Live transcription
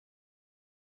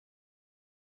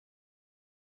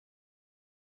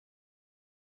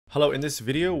Hello, in this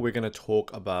video we're going to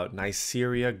talk about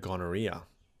Neisseria gonorrhoea.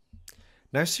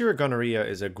 Neisseria gonorrhoea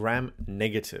is a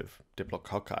gram-negative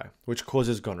diplococci, which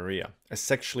causes gonorrhea, a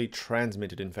sexually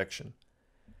transmitted infection,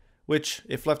 which,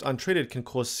 if left untreated, can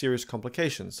cause serious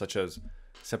complications such as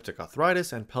septic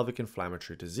arthritis and pelvic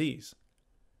inflammatory disease.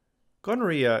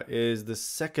 Gonorrhea is the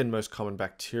second most common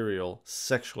bacterial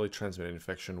sexually transmitted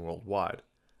infection worldwide,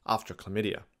 after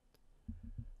chlamydia.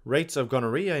 Rates of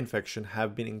gonorrhea infection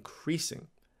have been increasing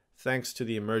thanks to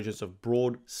the emergence of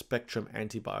broad-spectrum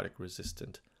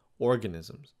antibiotic-resistant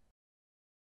organisms.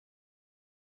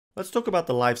 Let's talk about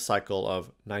the life cycle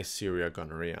of Neisseria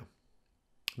gonorrhoea.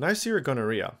 Neisseria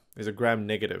gonorrhoea is a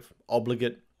gram-negative,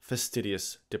 obligate,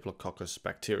 fastidious diplococcus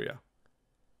bacteria.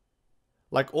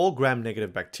 Like all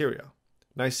gram-negative bacteria,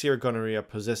 Neisseria gonorrhoea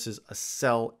possesses a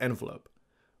cell envelope,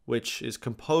 which is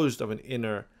composed of an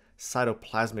inner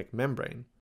cytoplasmic membrane,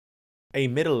 a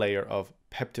middle layer of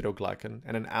peptidoglycan,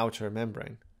 and an outer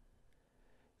membrane.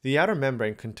 The outer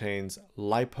membrane contains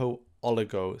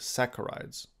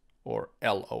lipo-oligosaccharides, or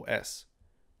LOS,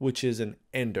 which is an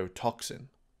endotoxin.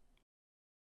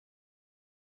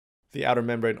 The outer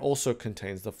membrane also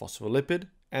contains the phospholipid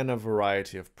and a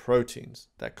variety of proteins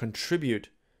that contribute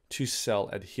to cell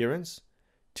adherence,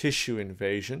 tissue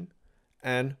invasion,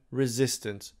 and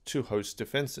resistance to host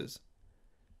defenses.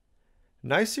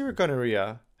 Neisseria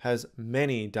gonorrhoea has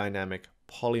many dynamic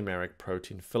polymeric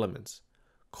protein filaments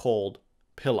called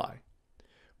pili,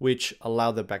 which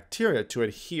allow the bacteria to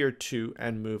adhere to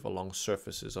and move along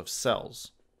surfaces of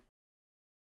cells.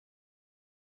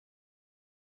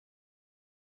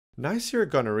 Neisseria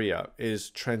gonorrhoea is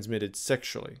transmitted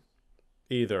sexually,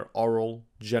 either oral,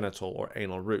 genital, or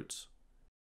anal routes.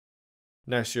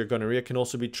 Neisseria gonorrhoea can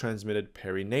also be transmitted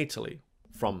perinatally,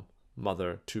 from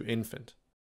mother to infant.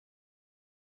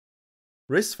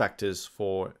 Risk factors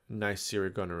for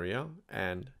Neisseria gonorrhoea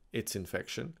and its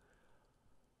infection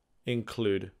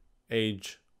include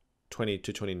age 20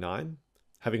 to 29,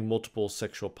 having multiple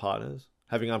sexual partners,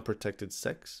 having unprotected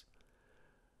sex,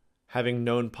 having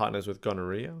known partners with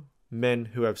gonorrhea, men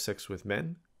who have sex with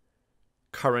men,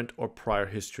 current or prior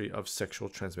history of sexual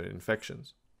transmitted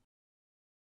infections.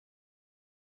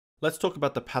 Let's talk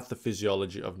about the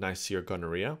pathophysiology of Neisseria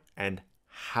gonorrhoea and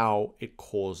how it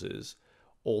causes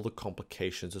all the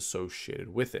complications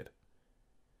associated with it.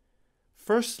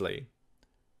 Firstly,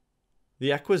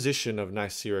 the acquisition of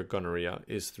Neisseria gonorrhoea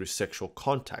is through sexual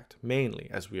contact, mainly,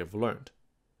 as we have learned.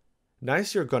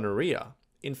 Neisseria gonorrhoea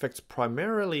infects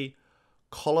primarily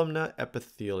columnar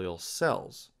epithelial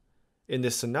cells. In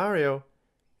this scenario,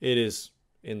 it is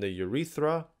in the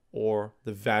urethra or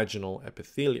the vaginal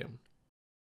epithelium.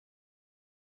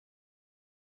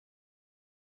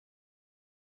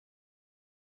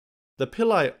 The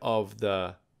pili of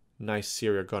the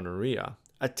Neisseria gonorrhoea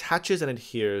attaches and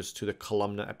adheres to the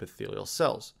columnar epithelial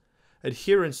cells.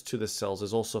 Adherence to the cells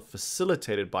is also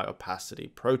facilitated by opacity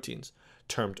proteins,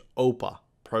 termed OPA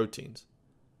proteins.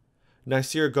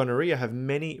 Neisseria gonorrhoea have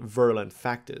many virulent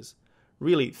factors,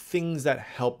 really things that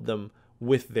help them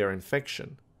with their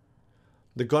infection.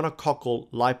 The gonococcal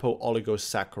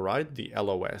lipo-oligosaccharide, the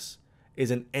LOS, is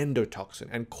an endotoxin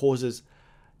and causes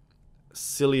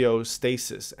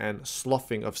ciliostasis and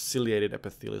sloughing of ciliated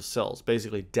epithelial cells,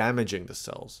 basically damaging the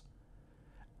cells.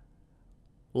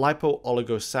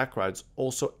 Lipo-oligosaccharides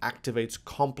also activates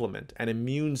complement and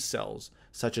immune cells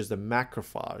such as the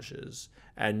macrophages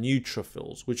and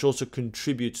neutrophils, which also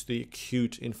contributes to the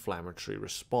acute inflammatory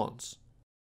response.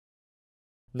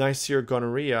 Neisseria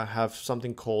gonorrhoea have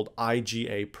something called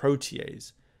IgA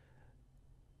protease.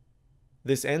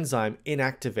 This enzyme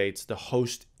inactivates the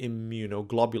host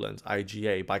immunoglobulins,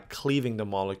 IgA, by cleaving the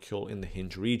molecule in the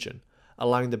hinge region,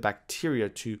 allowing the bacteria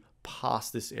to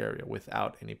pass this area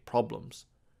without any problems.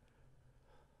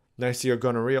 Neisseria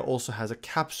gonorrhoea also has a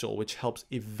capsule which helps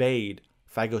evade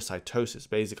phagocytosis,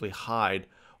 basically hide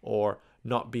or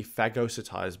not be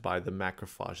phagocytized by the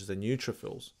macrophages and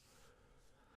neutrophils.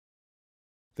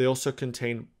 They also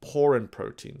contain porin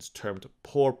proteins, termed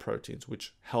pore proteins,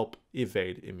 which help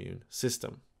evade immune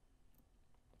system.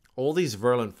 All these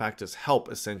virulent factors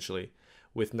help essentially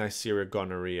with Neisseria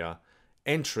gonorrhoea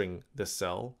entering the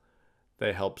cell.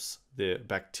 They helps the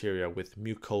bacteria with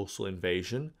mucosal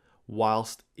invasion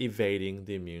whilst evading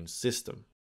the immune system.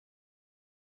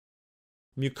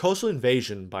 Mucosal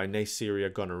invasion by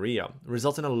Neisseria gonorrhoea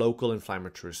results in a local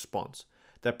inflammatory response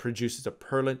that produces a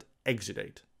purulent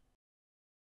exudate.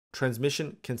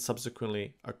 Transmission can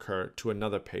subsequently occur to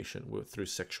another patient through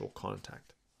sexual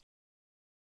contact.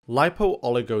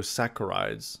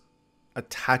 Lipo-oligosaccharides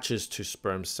attaches to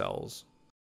sperm cells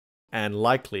and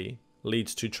likely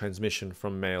leads to transmission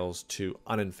from males to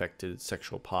uninfected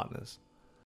sexual partners.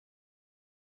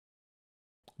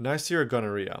 Neisseria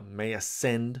gonorrhoea may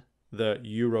ascend the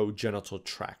urogenital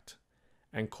tract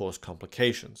and cause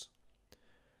complications.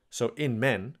 So in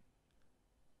men,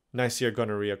 Neisseria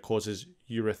gonorrhoea causes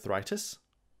urethritis,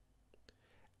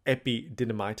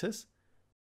 epididymitis,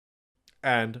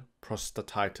 and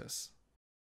prostatitis.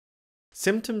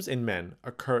 Symptoms in men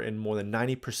occur in more than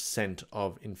 90%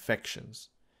 of infections,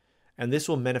 and this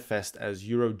will manifest as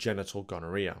urogenital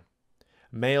gonorrhea.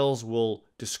 Males will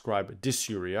describe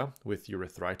dysuria with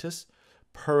urethritis,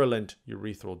 purulent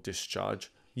urethral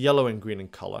discharge, yellow and green in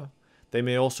color. They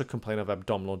may also complain of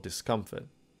abdominal discomfort.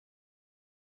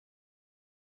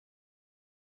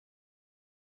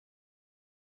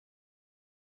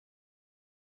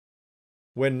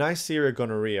 When Neisseria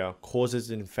gonorrhoea causes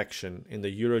an infection in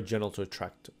the urogenital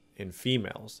tract in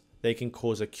females, they can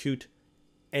cause acute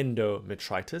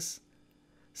endometritis,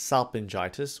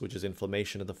 salpingitis, which is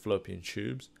inflammation of the fallopian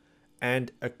tubes,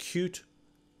 and acute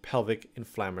pelvic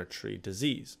inflammatory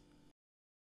disease.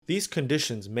 These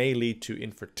conditions may lead to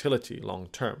infertility long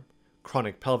term,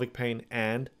 chronic pelvic pain,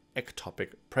 and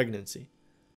ectopic pregnancy.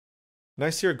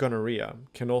 Neisseria gonorrhoea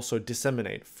can also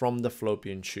disseminate from the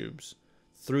fallopian tubes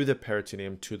through the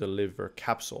peritoneum to the liver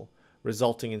capsule,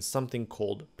 resulting in something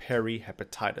called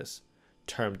perihepatitis,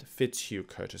 termed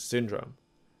Fitzhugh-Curtis syndrome.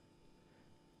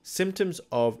 Symptoms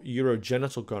of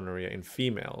urogenital gonorrhea in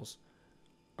females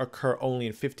occur only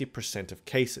in 50% of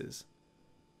cases,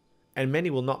 and many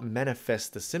will not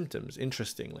manifest the symptoms,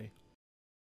 interestingly.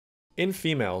 In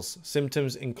females,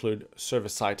 symptoms include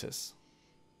cervicitis,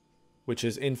 which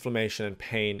is inflammation and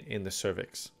pain in the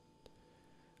cervix.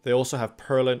 They also have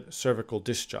purulent cervical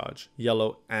discharge,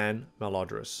 yellow and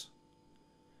malodorous,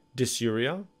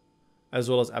 dysuria, as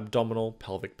well as abdominal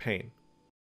pelvic pain.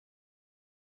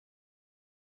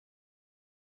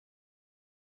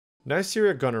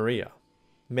 Neisseria gonorrhoea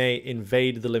may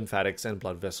invade the lymphatics and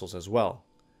blood vessels as well,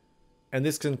 and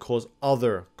this can cause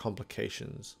other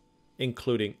complications,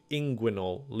 including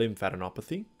inguinal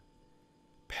lymphadenopathy,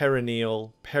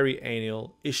 perineal,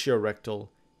 perianal, ischiorectal,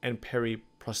 and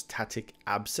periprostatic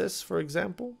abscess, for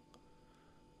example,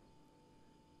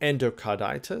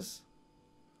 endocarditis,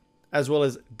 as well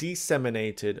as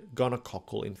disseminated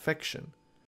gonococcal infection,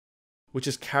 which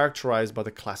is characterized by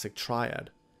the classic triad: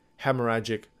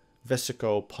 hemorrhagic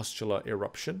vesicopostular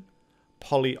eruption,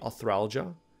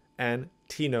 polyarthralgia, and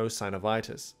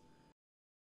tenosynovitis.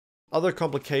 Other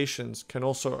complications can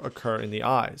also occur in the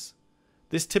eyes.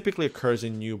 This typically occurs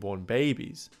in newborn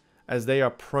babies, as they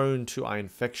are prone to eye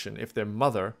infection if their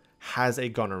mother has a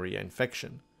gonorrhea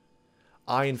infection.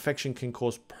 Eye infection can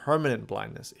cause permanent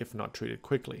blindness if not treated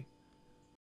quickly.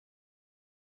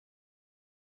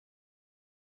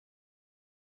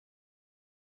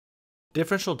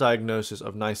 Differential diagnosis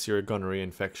of Neisseria gonorrhea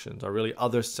infections are really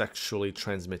other sexually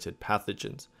transmitted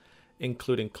pathogens,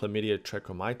 including chlamydia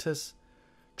trachomitis,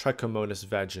 Trichomonas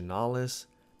vaginalis,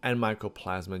 and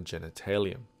Mycoplasma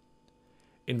genitalium.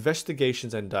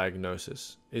 Investigations and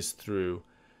diagnosis is through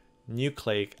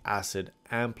nucleic acid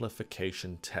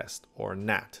amplification test, or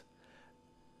NAT.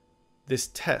 This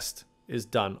test is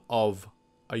done of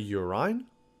a urine,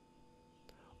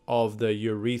 of the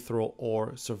urethral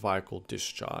or cervical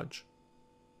discharge.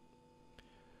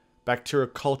 Bacterial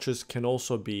cultures can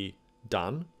also be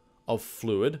done of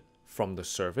fluid from the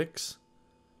cervix,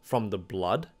 from the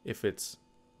blood if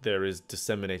there is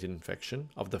disseminated infection,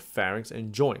 of the pharynx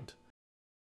and joint.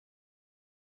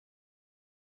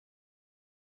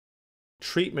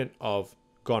 Treatment of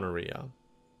gonorrhea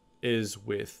is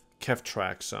with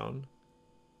ceftriaxone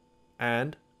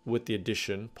and with the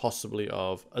addition possibly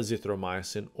of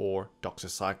azithromycin or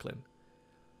doxycycline.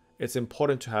 It's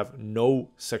important to have no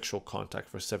sexual contact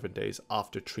for 7 days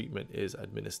after treatment is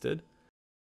administered.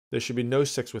 There should be no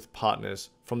sex with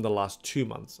partners from the last 2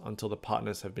 months until the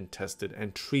partners have been tested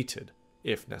and treated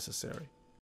if necessary.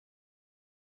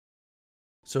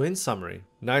 So in summary,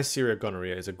 Neisseria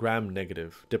gonorrhoea is a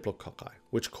gram-negative diplococci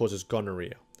which causes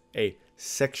gonorrhea, a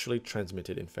sexually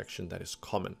transmitted infection that is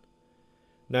common.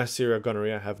 Neisseria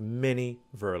gonorrhoea have many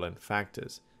virulent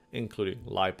factors, including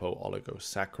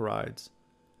lipo-oligosaccharides,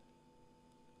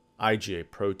 IgA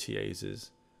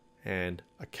proteases, and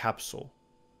a capsule.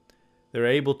 They're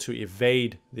able to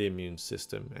evade the immune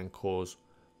system and cause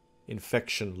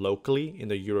infection locally in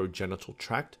the urogenital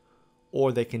tract,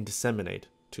 or they can disseminate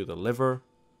to the liver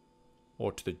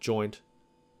or to the joint,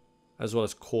 as well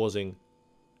as causing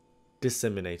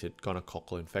disseminated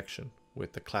gonococcal infection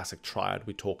with the classic triad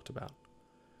we talked about.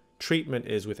 Treatment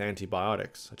is with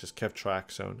antibiotics such as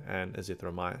ceftriaxone and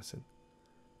azithromycin.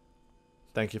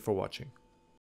 Thank you for watching.